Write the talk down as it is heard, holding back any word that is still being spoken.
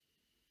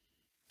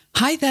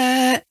Hi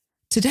there.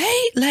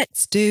 Today,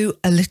 let's do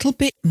a little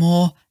bit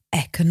more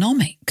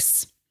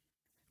economics.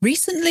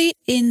 Recently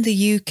in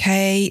the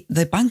UK,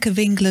 the Bank of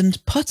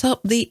England put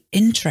up the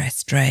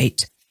interest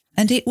rate,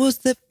 and it was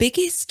the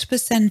biggest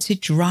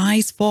percentage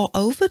rise for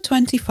over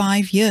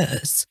 25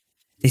 years.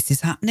 This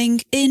is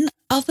happening in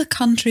other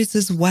countries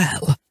as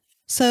well.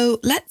 So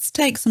let's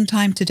take some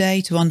time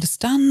today to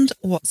understand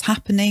what's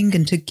happening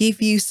and to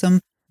give you some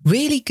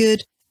really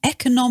good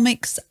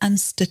economics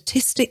and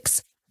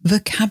statistics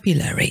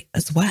vocabulary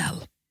as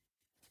well.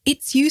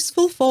 It's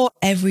useful for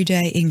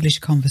everyday English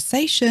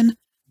conversation,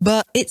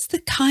 but it's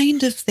the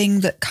kind of thing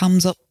that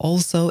comes up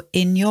also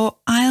in your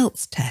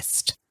IELTS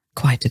test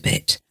quite a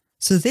bit.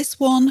 So this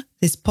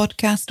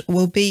podcast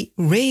will be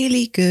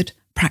really good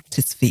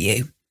practice for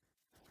you.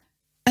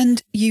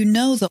 And you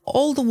know that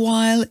all the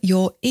while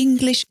your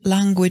English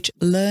language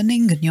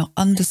learning and your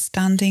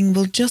understanding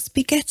will just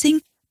be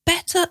getting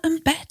better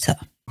and better.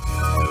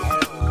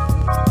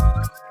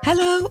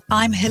 Hello,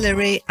 I'm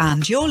Hilary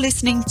and you're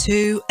listening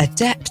to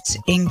Adept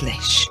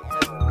English.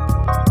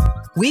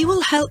 We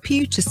will help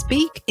you to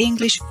speak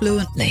English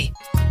fluently.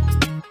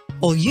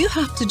 All you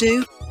have to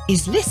do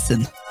is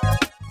listen.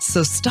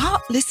 So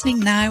start listening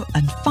now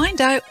and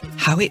find out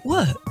how it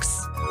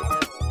works.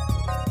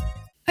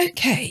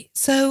 Okay,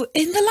 so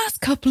in the last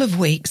couple of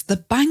weeks, the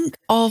Bank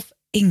of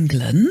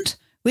England,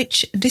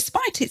 which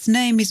despite its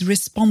name is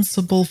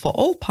responsible for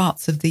all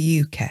parts of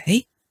the UK,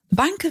 the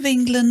Bank of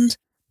England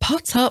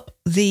put up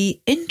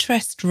the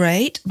interest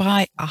rate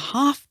by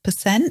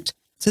 0.5%.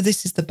 So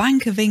this is the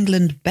Bank of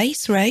England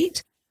base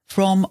rate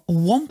from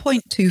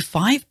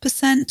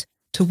 1.25%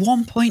 to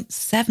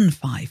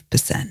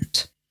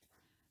 1.75%.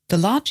 The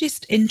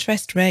largest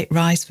interest rate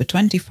rise for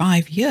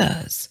 25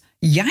 years.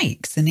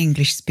 Yikes, an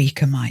English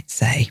speaker might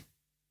say.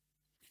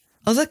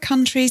 Other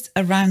countries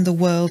around the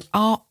world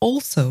are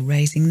also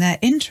raising their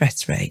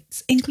interest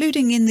rates,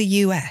 including in the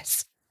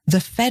US,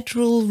 the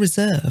Federal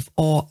Reserve,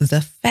 or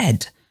the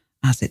Fed,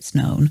 as it's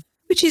known,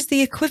 which is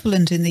the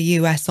equivalent in the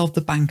US of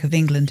the Bank of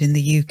England in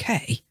the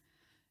UK.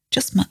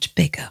 Just much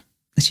bigger,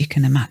 as you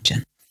can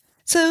imagine.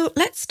 So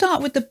let's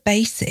start with the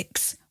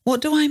basics. What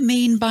do I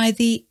mean by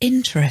the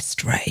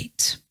interest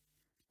rate?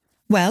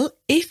 Well,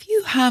 if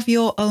you have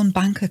your own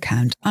bank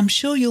account, I'm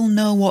sure you'll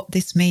know what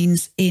this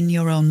means in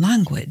your own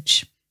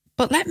language.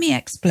 But let me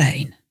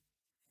explain.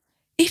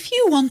 If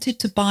you wanted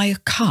to buy a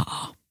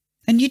car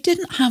and you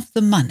didn't have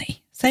the money,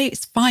 say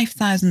it's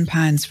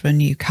 £5,000 for a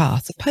new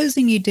car.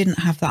 Supposing you didn't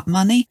have that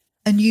money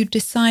and you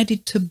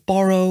decided to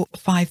borrow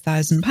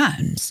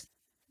 £5,000,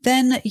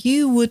 then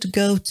you would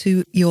go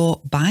to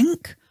your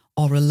bank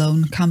or a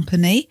loan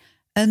company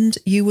and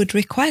you would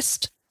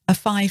request a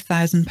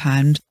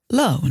 £5,000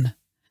 loan.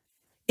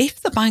 If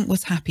the bank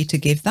was happy to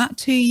give that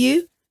to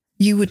you,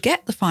 you would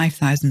get the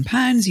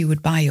 £5,000, you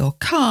would buy your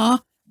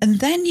car, and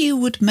then you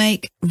would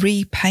make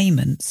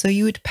repayments. So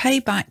you would pay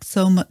back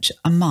so much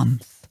a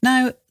month.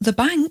 Now, the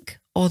bank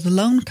or the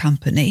loan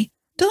company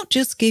don't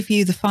just give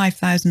you the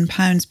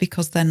 £5,000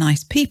 because they're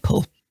nice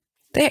people.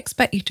 They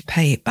expect you to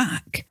pay it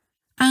back.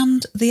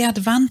 And the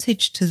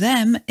advantage to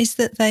them is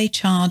that they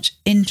charge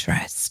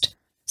interest.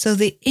 So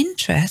the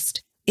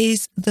interest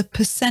is the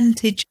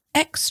percentage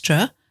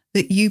extra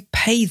that you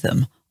pay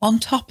them on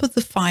top of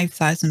the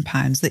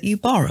 £5,000 that you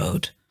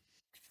borrowed.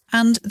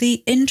 And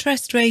the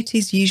interest rate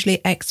is usually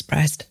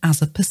expressed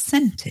as a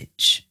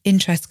percentage.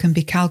 Interest can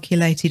be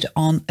calculated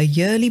on a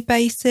yearly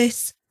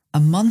basis, a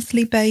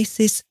monthly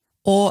basis,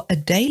 or a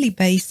daily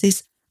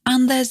basis,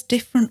 and there's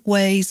different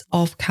ways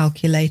of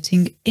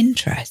calculating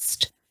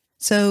interest.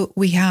 So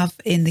we have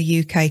in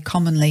the UK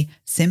commonly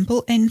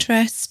simple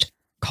interest,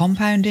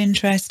 compound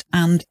interest,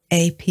 and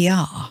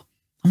APR.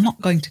 I'm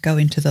not going to go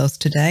into those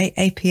today.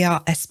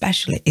 APR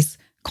especially is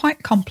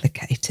quite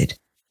complicated.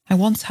 I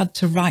once had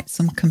to write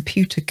some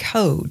computer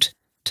code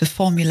to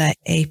formulate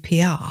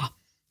APR.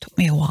 Took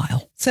me a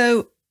while.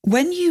 So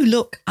when you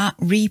look at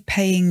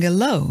repaying a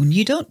loan,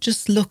 you don't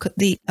just look at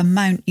the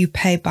amount you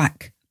pay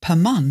back per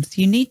month.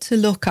 You need to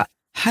look at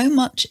how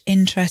much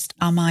interest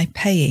am I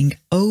paying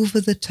over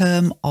the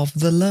term of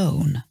the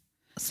loan.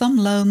 Some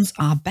loans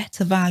are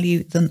better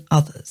value than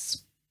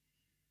others.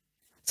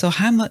 So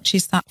how much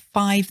is that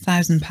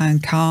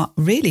 £5,000 car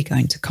really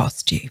going to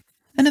cost you?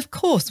 And of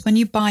course, when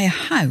you buy a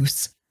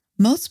house,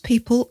 most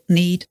people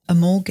need a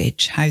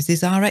mortgage.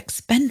 Houses are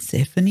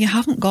expensive and you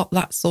haven't got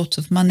that sort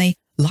of money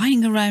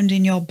lying around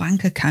in your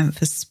bank account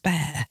for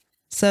spare.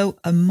 So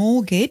a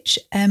mortgage,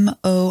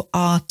 M-O-R-T-G-A-G-E,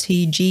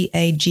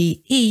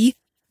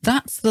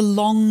 that's the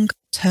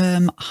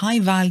long-term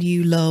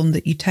high-value loan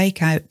that you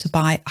take out to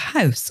buy a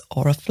house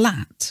or a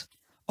flat.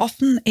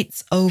 Often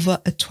it's over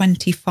a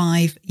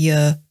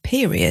 25-year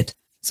period,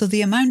 so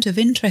the amount of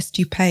interest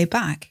you pay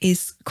back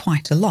is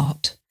quite a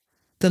lot.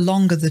 The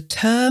longer the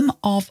term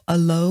of a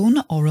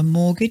loan or a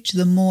mortgage,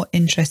 the more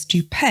interest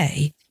you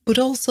pay, but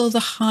also the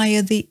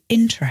higher the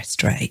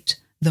interest rate,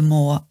 the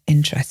more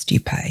interest you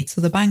pay. So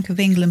the Bank of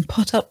England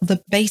put up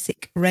the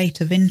basic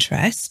rate of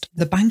interest,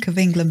 the Bank of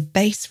England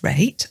base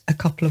rate, a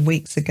couple of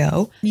weeks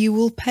ago. You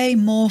will pay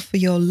more for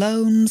your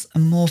loans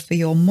and more for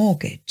your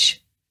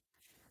mortgage.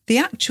 The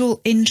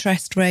actual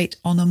interest rate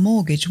on a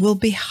mortgage will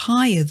be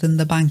higher than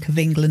the Bank of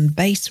England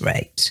base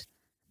rate.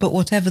 But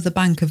whatever the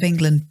Bank of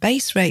England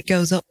base rate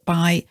goes up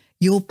by,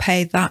 you'll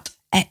pay that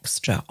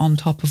extra on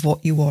top of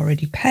what you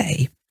already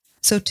pay.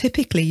 So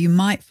typically you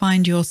might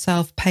find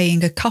yourself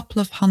paying a couple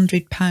of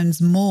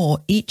 £100 more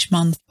each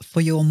month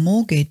for your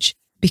mortgage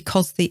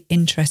because the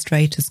interest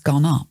rate has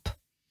gone up.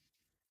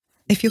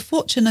 If you're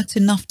fortunate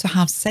enough to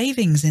have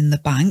savings in the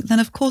bank, then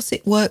of course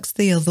it works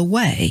the other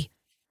way.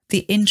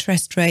 The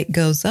interest rate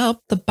goes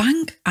up, the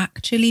bank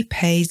actually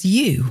pays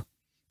you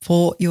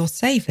for your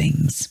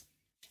savings.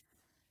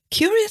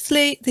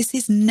 Curiously, this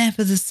is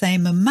never the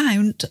same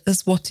amount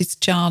as what is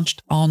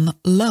charged on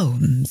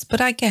loans,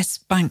 but I guess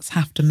banks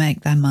have to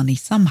make their money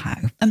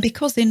somehow. And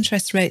because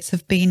interest rates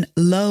have been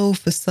low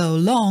for so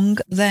long,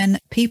 then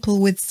people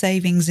with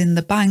savings in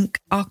the bank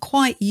are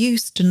quite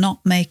used to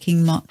not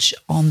making much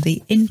on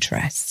the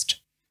interest.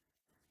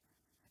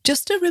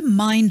 Just a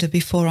reminder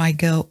before I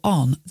go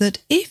on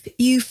that if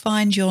you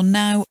find you're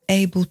now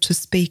able to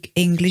speak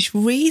English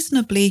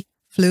reasonably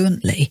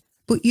fluently,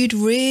 but you'd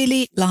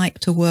really like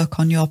to work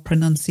on your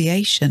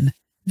pronunciation,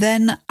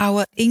 then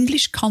our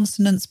English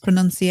consonants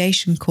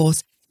pronunciation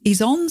course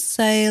is on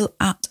sale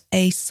at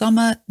a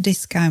summer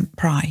discount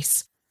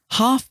price,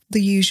 half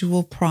the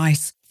usual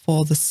price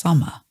for the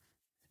summer.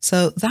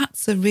 So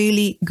that's a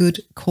really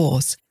good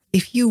course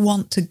if you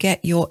want to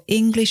get your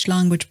English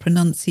language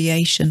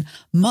pronunciation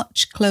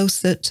much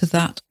closer to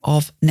that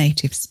of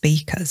native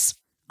speakers.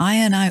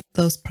 Iron out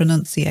those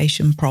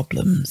pronunciation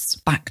problems.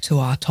 Back to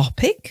our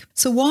topic.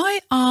 So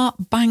why are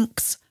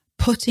banks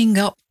putting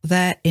up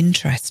their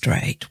interest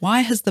rate?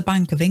 Why has the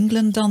Bank of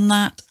England done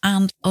that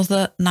and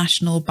other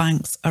national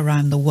banks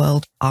around the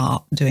world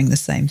are doing the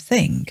same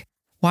thing?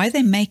 Why are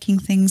they making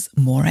things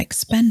more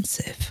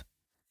expensive?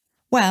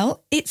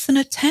 Well, it's an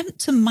attempt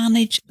to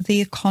manage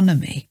the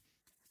economy.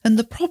 And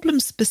the problem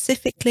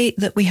specifically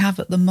that we have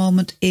at the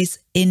moment is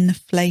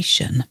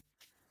inflation.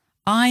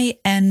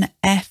 INFLATION.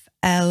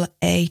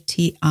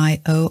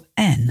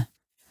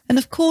 And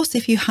of course,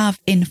 if you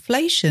have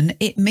inflation,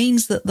 it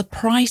means that the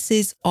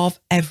prices of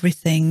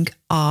everything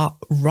are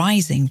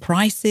rising.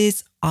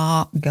 Prices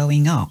are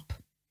going up.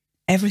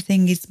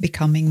 Everything is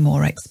becoming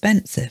more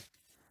expensive.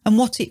 And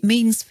what it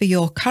means for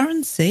your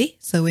currency,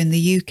 so in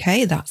the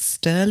UK, that's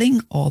sterling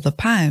or the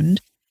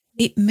pound,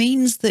 it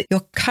means that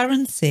your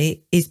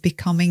currency is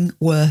becoming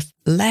worth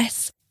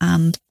less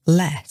and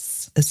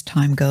less as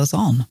time goes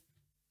on.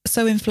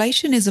 So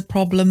inflation is a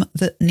problem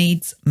that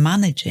needs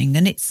managing,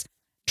 and it's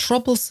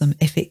troublesome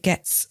if it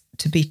gets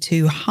to be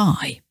too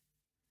high.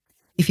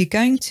 If you're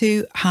going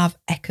to have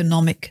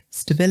economic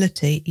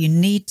stability, you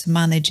need to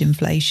manage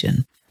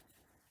inflation.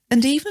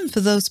 And even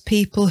for those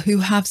people who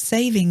have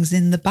savings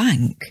in the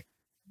bank,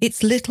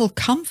 it's little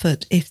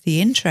comfort if the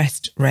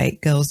interest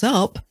rate goes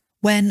up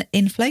when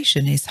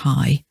inflation is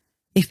high.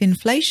 If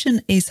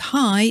inflation is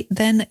high,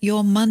 then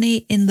your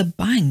money in the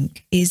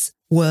bank is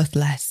worth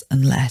less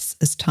and less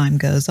as time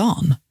goes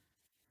on.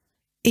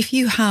 If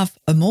you have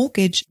a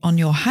mortgage on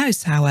your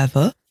house,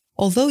 however,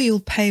 although you'll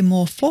pay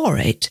more for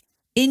it,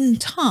 in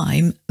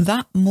time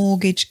that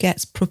mortgage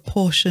gets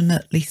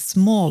proportionately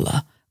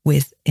smaller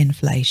with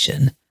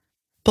inflation.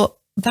 But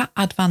that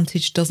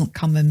advantage doesn't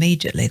come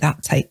immediately.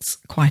 That takes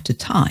quite a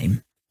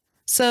time.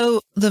 So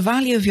the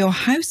value of your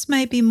house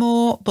may be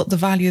more, but the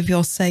value of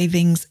your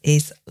savings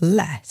is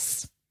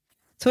less.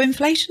 So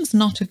inflation's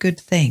not a good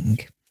thing.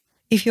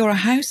 If you're a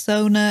house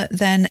owner,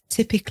 then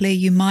typically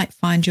you might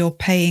find you're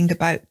paying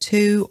about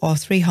 £200 or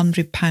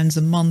 £300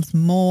 a month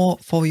more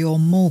for your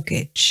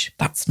mortgage.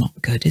 That's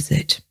not good, is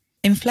it?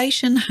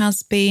 Inflation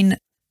has been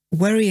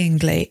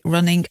worryingly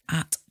running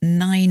at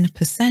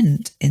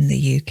 9% in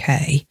the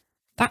UK.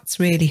 That's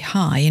really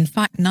high. In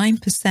fact,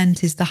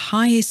 9% is the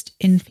highest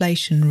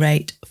inflation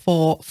rate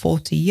for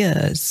 40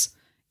 years.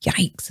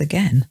 Yikes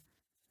again.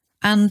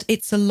 And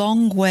it's a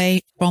long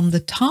way from the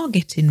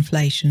target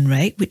inflation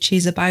rate, which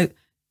is about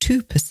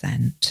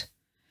 2%.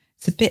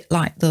 It's a bit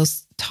like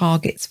those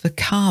targets for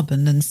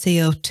carbon and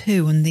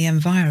CO2 and the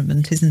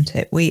environment, isn't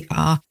it? We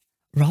are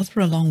rather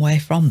a long way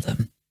from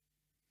them.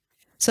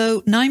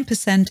 So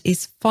 9%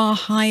 is far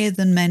higher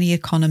than many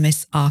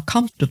economists are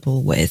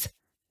comfortable with.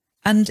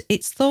 And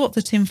it's thought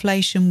that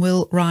inflation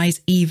will rise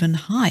even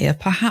higher,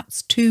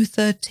 perhaps to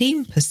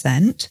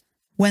 13%,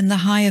 when the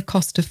higher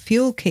cost of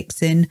fuel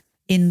kicks in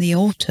the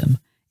autumn.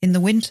 In the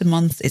winter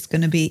months, it's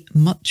going to be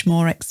much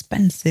more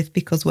expensive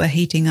because we're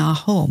heating our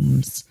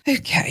homes.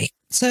 Okay,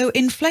 so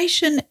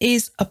inflation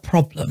is a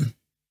problem.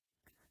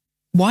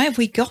 Why have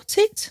we got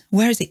it?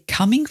 Where is it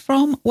coming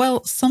from?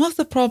 Well, some of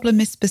the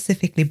problem is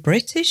specifically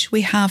British.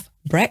 We have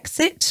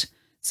Brexit.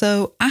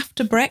 So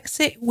after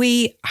Brexit,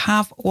 we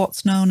have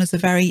what's known as a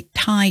very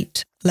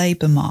tight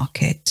labour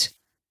market.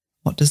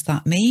 What does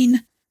that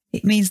mean?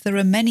 It means there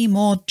are many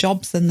more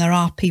jobs than there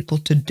are people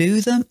to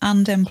do them,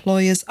 and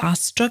employers are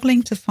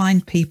struggling to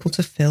find people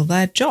to fill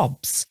their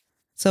jobs.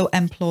 So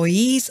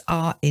employees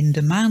are in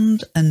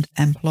demand and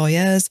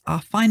employers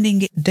are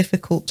finding it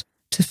difficult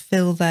to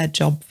fill their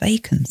job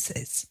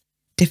vacancies.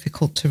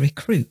 Difficult to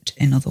recruit,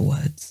 in other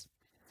words.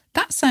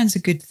 That sounds a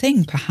good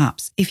thing,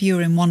 perhaps, if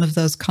you're in one of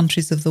those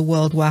countries of the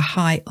world where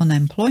high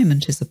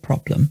unemployment is a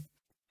problem.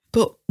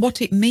 But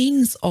what it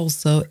means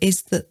also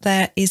is that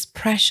there is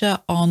pressure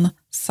on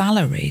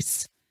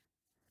salaries.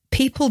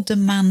 People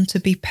demand to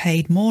be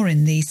paid more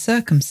in these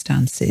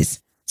circumstances,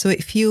 so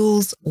it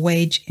fuels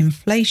wage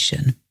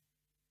inflation.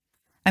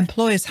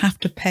 Employers have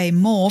to pay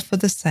more for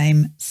the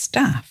same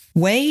staff.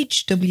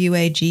 Wage,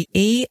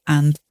 W-A-G-E,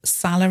 and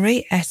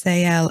salary,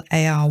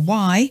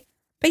 S-A-L-A-R-Y,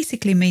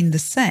 basically mean the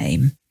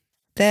same.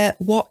 They're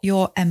what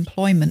your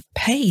employment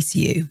pays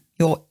you,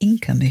 your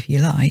income, if you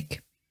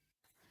like.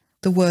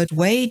 The word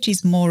wage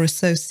is more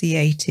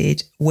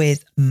associated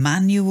with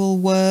manual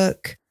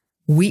work,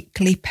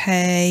 weekly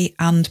pay,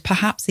 and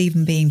perhaps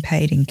even being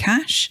paid in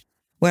cash,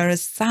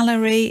 whereas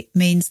salary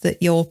means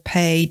that you're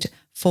paid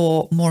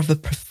for more of a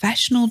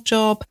professional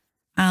job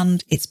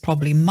and it's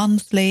probably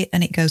monthly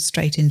and it goes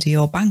straight into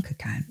your bank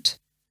account.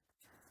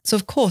 So,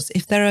 of course,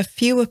 if there are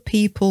fewer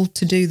people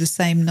to do the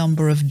same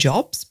number of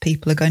jobs,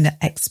 people are going to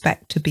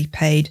expect to be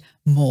paid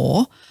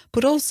more.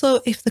 But also,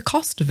 if the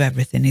cost of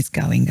everything is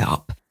going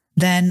up,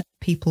 then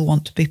people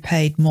want to be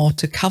paid more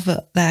to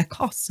cover their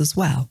costs as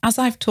well. As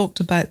I've talked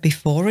about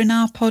before in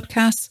our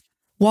podcast,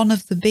 one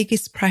of the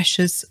biggest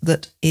pressures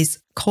that is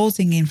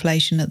causing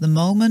inflation at the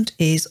moment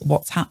is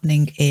what's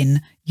happening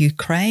in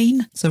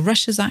Ukraine. So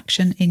Russia's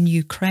action in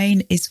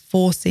Ukraine is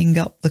forcing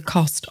up the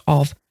cost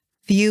of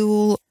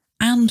fuel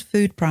and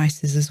food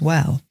prices as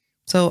well.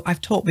 So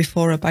I've talked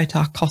before about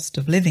our cost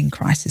of living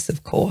crisis,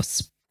 of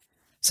course.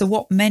 So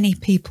what many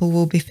people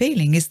will be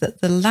feeling is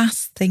that the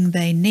last thing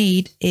they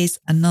need is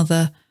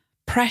another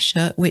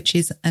pressure, which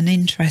is an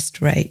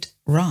interest rate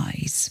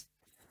rise.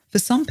 For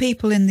some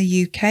people in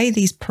the UK,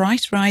 these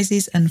price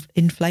rises and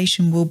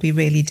inflation will be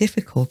really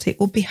difficult. It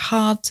will be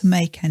hard to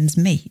make ends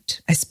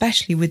meet,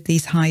 especially with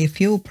these higher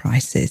fuel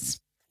prices.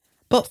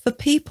 But for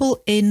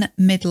people in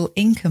middle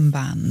income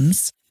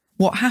bands,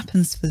 what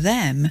happens for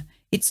them,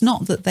 it's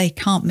not that they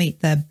can't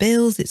meet their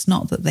bills, it's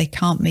not that they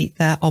can't meet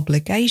their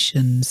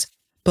obligations,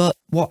 but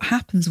what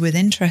happens with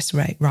interest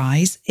rate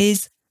rise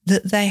is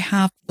that they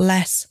have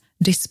less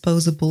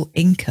disposable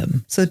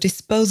income. So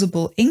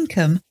disposable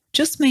income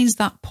just means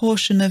that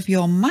portion of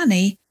your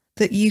money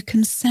that you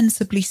can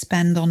sensibly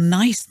spend on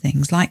nice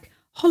things like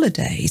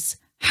holidays,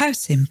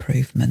 house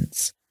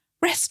improvements,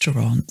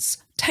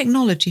 restaurants,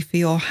 technology for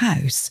your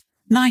house,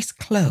 nice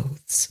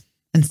clothes,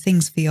 and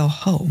things for your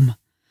home.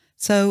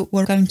 So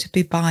we're going to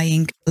be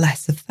buying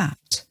less of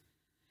that.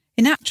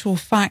 In actual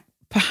fact,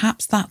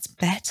 perhaps that's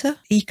better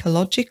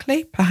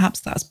ecologically, perhaps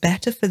that's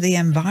better for the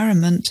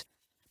environment,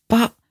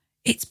 but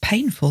it's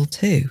painful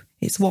too.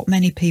 It's what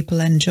many people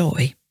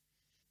enjoy.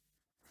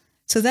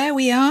 So there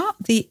we are,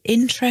 the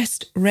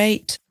interest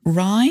rate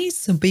rise.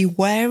 So be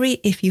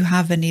wary if you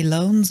have any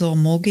loans or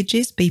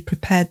mortgages, be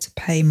prepared to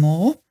pay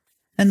more.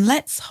 And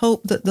let's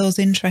hope that those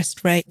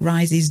interest rate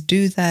rises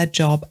do their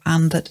job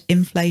and that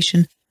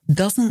inflation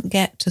doesn't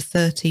get to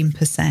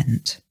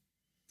 13%.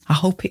 I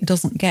hope it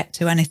doesn't get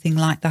to anything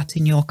like that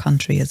in your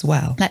country as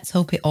well. Let's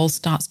hope it all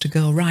starts to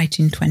go right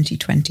in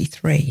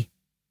 2023.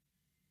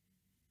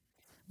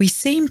 We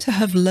seem to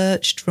have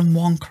lurched from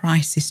one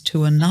crisis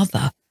to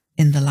another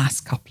in the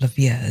last couple of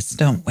years,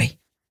 don't we?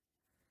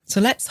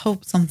 So let's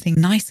hope something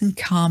nice and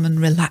calm and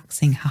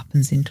relaxing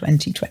happens in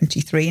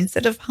 2023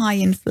 instead of high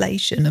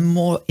inflation and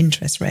more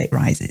interest rate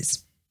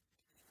rises.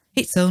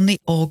 It's only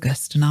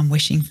August and I'm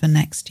wishing for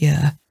next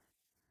year.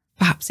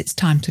 Perhaps it's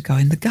time to go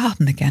in the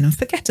garden again and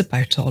forget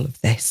about all of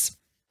this.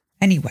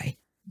 Anyway,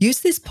 use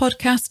this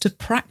podcast to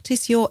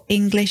practice your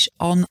English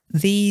on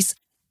these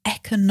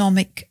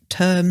economic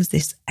terms,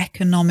 this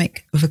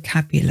economic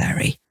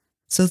vocabulary,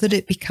 so that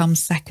it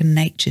becomes second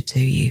nature to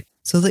you,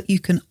 so that you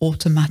can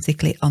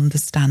automatically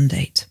understand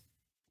it.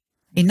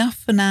 Enough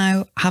for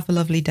now. Have a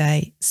lovely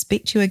day.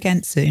 Speak to you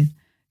again soon.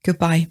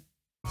 Goodbye.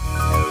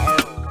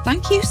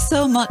 Thank you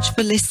so much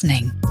for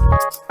listening.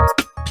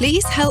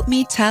 Please help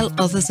me tell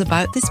others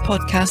about this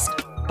podcast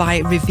by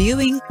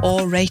reviewing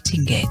or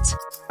rating it.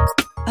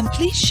 And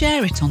please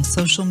share it on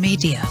social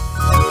media.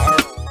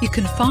 You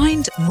can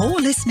find more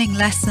listening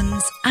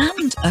lessons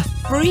and a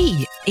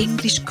free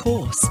English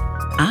course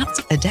at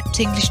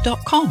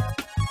adeptenglish.com.